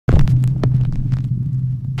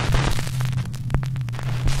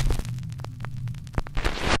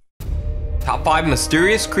Top 5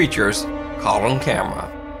 mysterious creatures caught on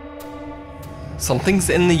camera. Something's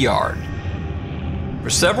in the yard. For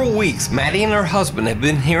several weeks, Maddie and her husband have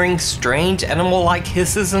been hearing strange animal-like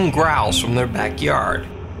hisses and growls from their backyard.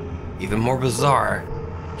 Even more bizarre,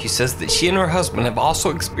 she says that she and her husband have also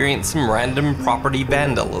experienced some random property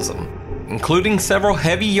vandalism, including several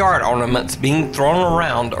heavy yard ornaments being thrown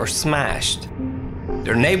around or smashed.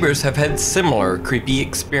 Their neighbors have had similar creepy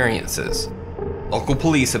experiences. Local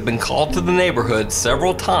police have been called to the neighborhood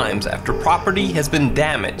several times after property has been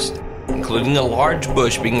damaged, including a large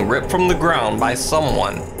bush being ripped from the ground by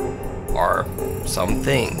someone or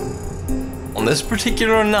something. On this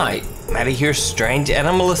particular night, Maddie hears strange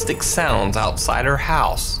animalistic sounds outside her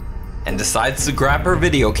house and decides to grab her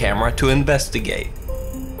video camera to investigate.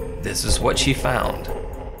 This is what she found.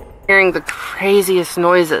 Hearing the craziest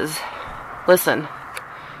noises. Listen.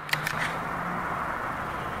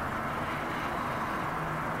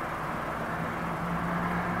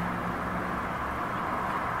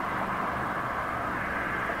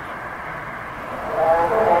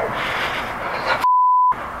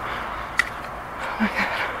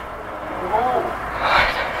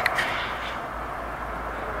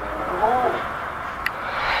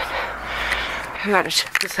 I gotta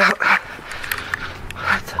check this out.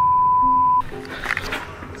 What the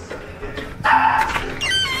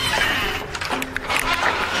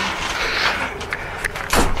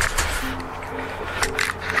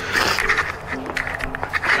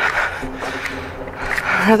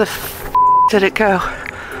Where the did it go?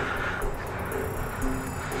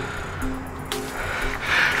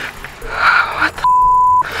 What the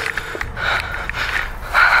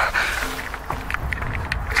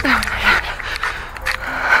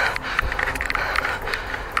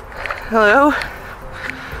Hello?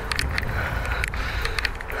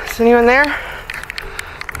 Is anyone there?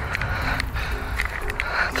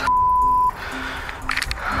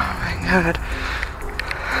 Oh my God.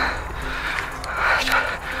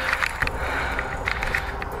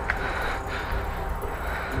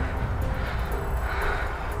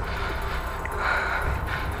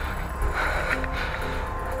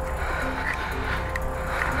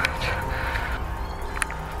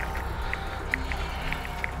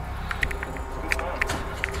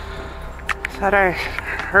 Thought I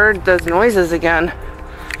heard those noises again. I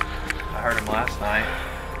heard them last night.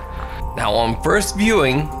 Now on first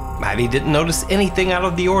viewing, Maddie didn't notice anything out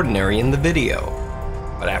of the ordinary in the video.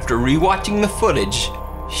 But after rewatching the footage,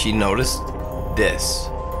 she noticed this.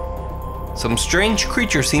 Some strange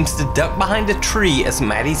creature seems to duck behind a tree as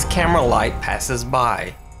Maddie's camera light passes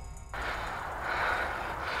by.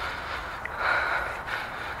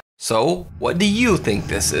 So, what do you think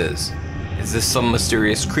this is? Is this some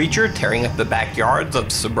mysterious creature tearing up the backyards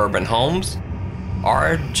of suburban homes?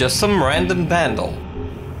 Or just some random vandal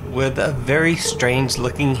with a very strange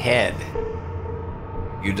looking head?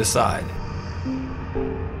 You decide.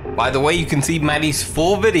 By the way, you can see Maddie's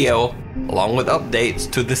full video along with updates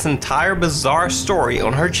to this entire bizarre story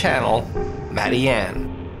on her channel, Maddie Ann.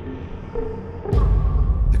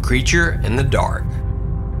 The Creature in the Dark.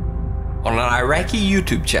 On an Iraqi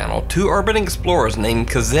YouTube channel, two urban explorers named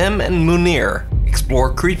Kazim and Munir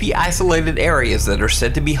explore creepy isolated areas that are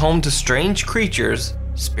said to be home to strange creatures,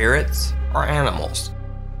 spirits, or animals.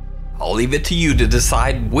 I'll leave it to you to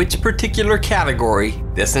decide which particular category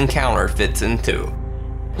this encounter fits into.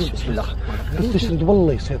 بسم الله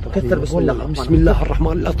كثر بسم الله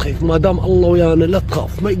الرحمن لا تخاف ما دام الله ويانا لا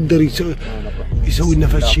تخاف ما يقدر يسوي لنا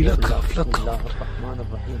فد شيء لا تخاف لا تخاف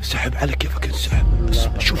سحب على كيفك انسحب بس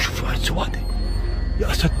شوف هالسواد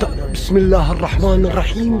يا ستار بسم الله الرحمن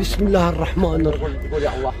الرحيم بسم الله الرحمن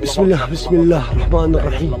بسم الله الرحمن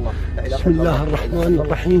الرحيم بسم الله الرحمن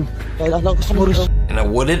الرحيم. In a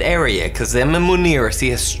wooded area, Kazim and Munir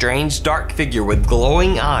see a strange dark figure with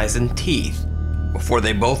glowing eyes and teeth before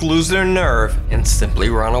they both lose their nerve and simply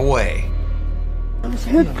run away.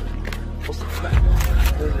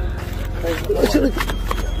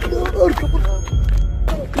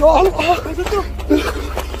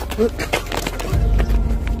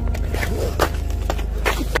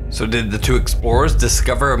 So did the two explorers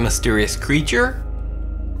discover a mysterious creature?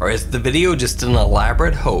 Or is the video just an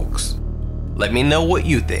elaborate hoax? Let me know what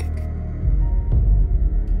you think.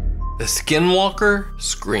 The Skinwalker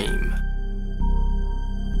Scream.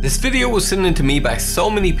 This video was sent in to me by so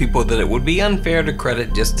many people that it would be unfair to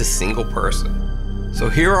credit just a single person. So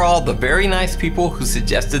here are all the very nice people who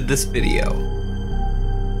suggested this video.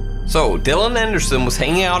 So Dylan Anderson was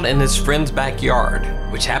hanging out in his friend's backyard,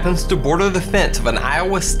 which happens to border the fence of an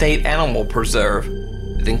Iowa State animal preserve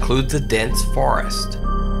that includes a dense forest.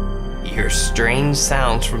 He hears strange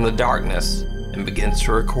sounds from the darkness and begins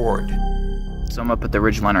to record. So I'm up at the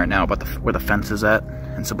ridge line right now, about where the fence is at,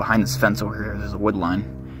 and so behind this fence over here, there's a wood line.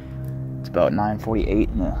 It's about 9:48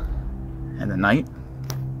 in the night.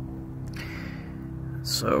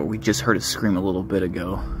 So we just heard a scream a little bit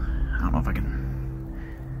ago. I don't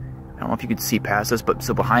know if you could see past this, but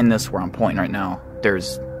so behind this, where I'm pointing right now,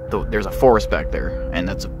 there's a forest back there, and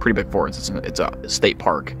that's a pretty big forest. It's a state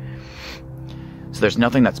park. So there's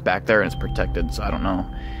nothing that's back there, and it's protected. So I don't know,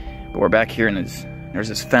 but we're back here, and there's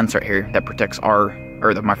this fence right here that protects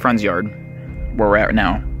my friend's yard, where we're at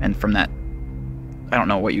now. And from that, I don't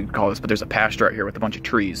know what you'd call this, but there's a pasture right here with a bunch of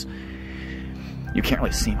trees. You can't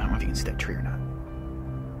really see them. I don't know if you can see that tree or not.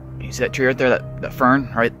 You see that tree right there, that fern,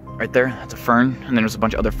 right there? That's a fern, and then there's a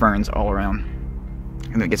bunch of other ferns all around.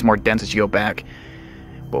 And it gets more dense as you go back.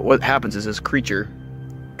 But what happens is this creature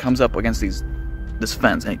comes up against this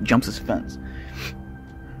fence, and it jumps this fence.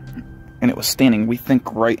 And it was standing, we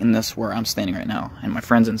think, right in this where I'm standing right now. And my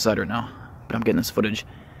friend's inside right now, but I'm getting this footage.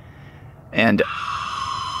 And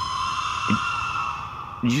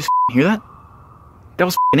did you just hear that? That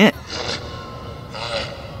was it.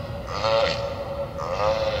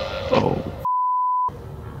 Oh.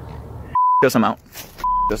 Guess I'm out.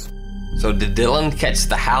 This. So did Dylan catch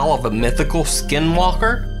the howl of a mythical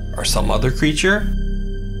skinwalker or some other creature?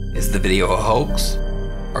 Is the video a hoax?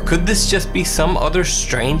 Or could this just be some other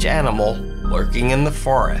strange animal lurking in the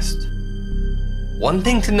forest? One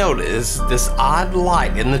thing to note is this odd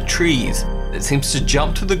light in the trees that seems to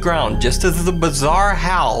jump to the ground just as the bizarre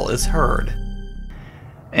howl is heard.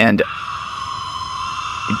 And did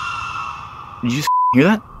you just hear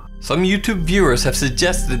that? Some YouTube viewers have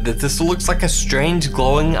suggested that this looks like a strange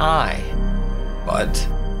glowing eye. But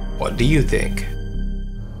what do you think?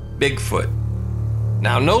 Bigfoot.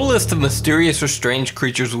 Now, no list of mysterious or strange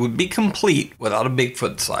creatures would be complete without a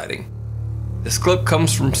Bigfoot sighting. This clip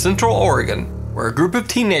comes from Central Oregon, where a group of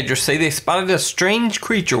teenagers say they spotted a strange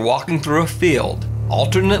creature walking through a field,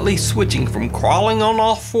 alternately switching from crawling on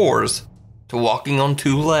all fours to walking on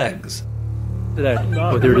two legs.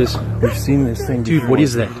 Oh, there it is. We've seen this thing before. Dude, what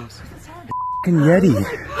is that? F***ing Yeti.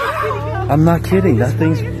 I'm not kidding. That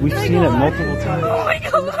thing's, we've seen it multiple times. Oh my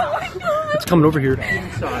God, oh my God. It's coming over here.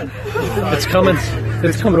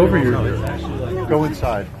 It's coming over here. Go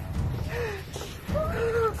inside.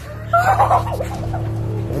 Oh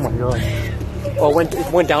my God. Oh, it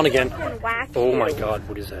went down again. Oh my God,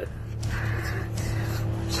 what is that?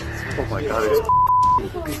 Oh my God,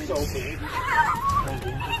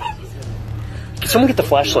 Can someone get the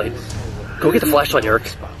flashlight? Go get the flashlight, Eric.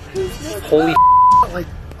 Holy like,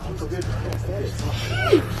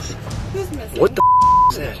 what the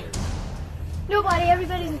is that? Nobody,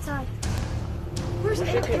 everybody's inside. Where's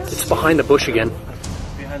Eric? It's behind the bush again.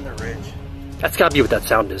 Behind the ridge. That's gotta be what that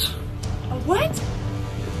sound is. A what?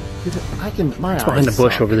 It's behind the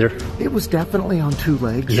bush over there. It was definitely on two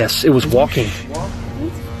legs. Yes, it was walking.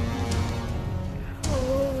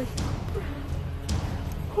 Holy.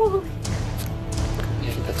 Holy.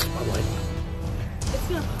 Yeah, that's my light. It's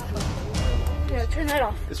gonna pop up. Yeah, turn that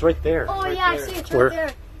off. It's right there. Oh, yeah, I see it. It's Where? right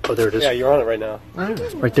there. Oh, there it is. Yeah, you're on it right now.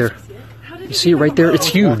 Right there. You see it right there? It's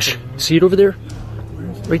huge. See it over there?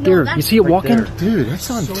 Right there. You see it walking? Dude, that's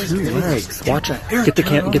on two legs. Watch it. Get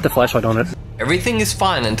the flashlight on it. Everything is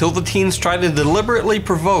fine until the teens try to deliberately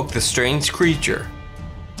provoke the strange creature.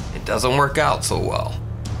 It doesn't work out so well.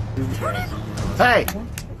 Hey!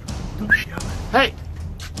 Hey!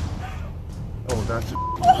 Oh, that's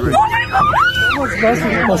great.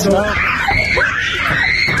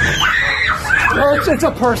 Oh, it's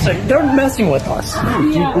a person. They're messing with us.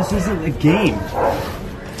 Dude, this isn't a game.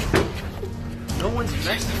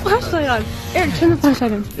 Flashlight on. Eric, turn the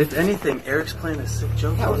flashlight on. If anything, Eric's playing a sick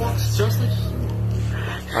joke on us.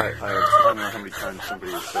 I don't know how many times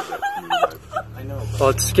somebody has said that to me. I know. Oh,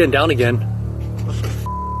 it's getting down again. It looks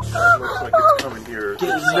like it's coming here. It's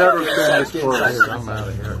never been this close. I'm out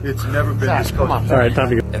of here. It's never been this close. All right, time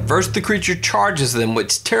to go. At first, the creature charges them,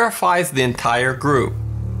 which terrifies the entire group.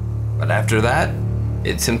 But after that,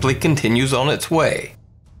 it simply continues on its way.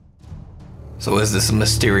 So is this a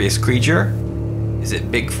mysterious creature? Is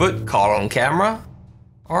it Bigfoot caught on camera?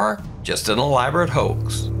 Or just an elaborate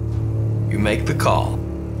hoax? You make the call.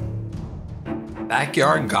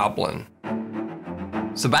 Backyard Goblin.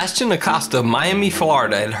 Sebastian Acosta of Miami,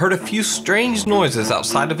 Florida had heard a few strange noises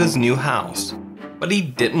outside of his new house, but he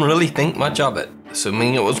didn't really think much of it,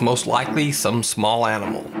 assuming it was most likely some small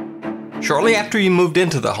animal. Shortly after he moved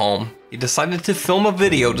into the home, he decided to film a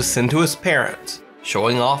video to send to his parents,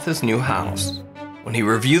 showing off his new house. When he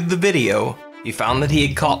reviewed the video, he found that he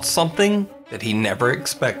had caught something that he never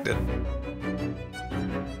expected.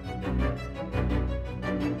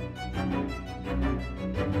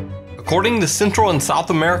 According to Central and South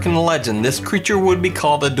American legend, this creature would be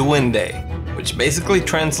called a duende, which basically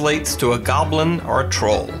translates to a goblin or a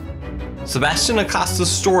troll. Sebastian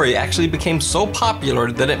Acosta's story actually became so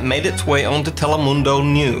popular that it made its way onto Telemundo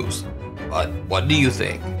News. But what do you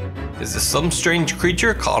think? Is this some strange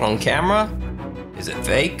creature caught on camera? Is it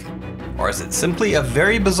fake? Or is it simply a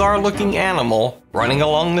very bizarre looking animal running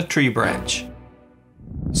along the tree branch?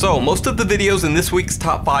 So most of the videos in this week's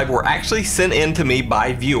top 5 were actually sent in to me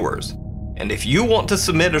by viewers. And if you want to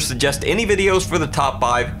submit or suggest any videos for the top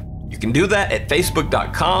 5, you can do that at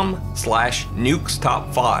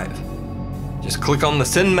facebook.com/nukestop5. Just click on the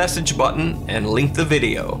send message button and link the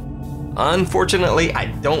video. Unfortunately, I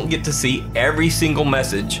don't get to see every single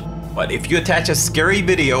message, but if you attach a scary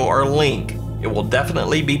video or link, it will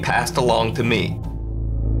definitely be passed along to me.